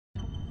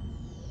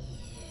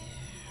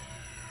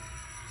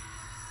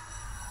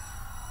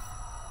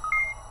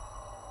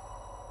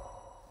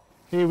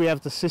Here we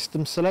have the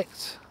System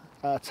Select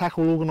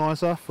Tackle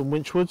Organiser from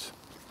Wychwood.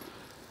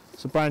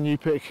 It's a brand new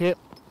bit of kit.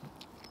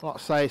 Like I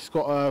say, it's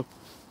got a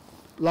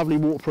lovely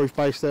waterproof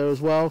base there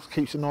as well.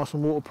 Keeps it nice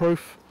and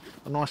waterproof.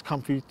 A nice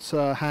comfy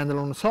handle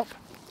on the top.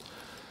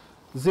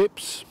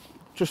 Zips,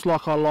 just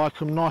like I like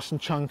them, nice and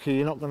chunky.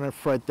 You're not going to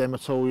thread them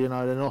at all, you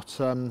know, they're not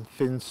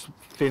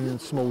thin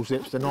small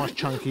zips, they're nice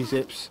chunky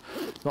zips.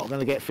 Not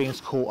going to get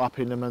things caught up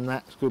in them, and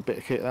that's a good bit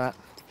of kit, that.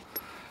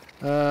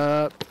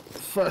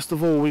 First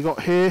of all, we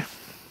got here,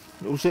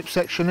 little zip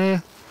section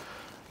here.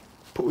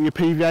 Put all your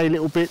PVA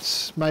little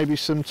bits, maybe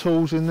some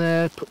tools in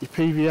there, put your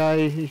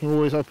PVA, you can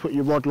always put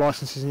your rod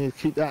licenses in here to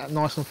keep that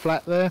nice and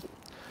flat there.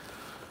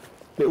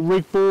 Little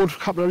rig board, a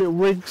couple of little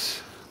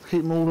rigs,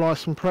 keep them all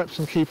nice and prepped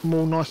and keep them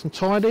all nice and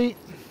tidy.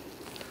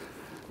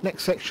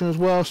 Next section as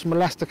well, some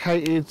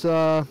elasticated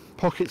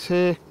pockets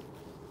here.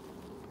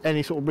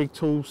 Any sort of rig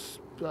tools,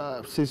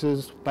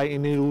 scissors,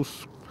 baiting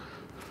needles,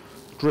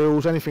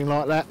 drills, anything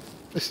like that.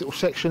 This little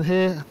section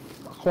here,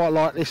 I quite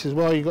like this as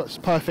well. You've got, it's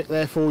perfect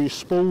there for all your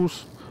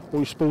spools. All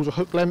your spools are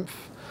hook length.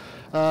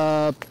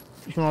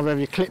 You can either have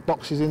your clip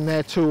boxes in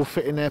there, 2 will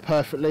fit in there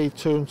perfectly,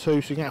 2 and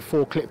 2, so you can have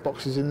 4 clip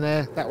boxes in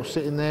there. That will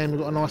sit in there, and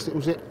we've got a nice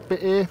little zip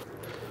bit here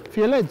for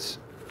your leads.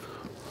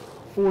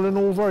 All in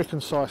all, very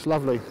concise,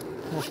 lovely.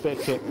 Nice bit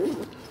of kit.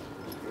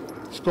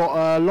 It's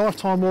got a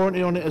lifetime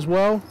warranty on it as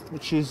well,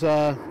 which is,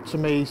 to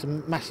me, is a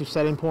massive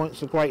selling point.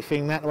 It's a great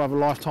thing that, to have a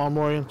lifetime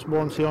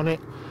warranty on it.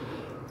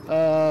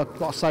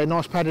 Like I say,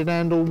 nice padded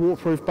handle,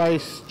 waterproof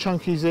base,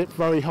 chunky zip,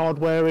 very hard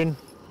wearing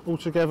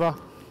altogether.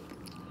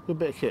 Good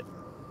bit of kit.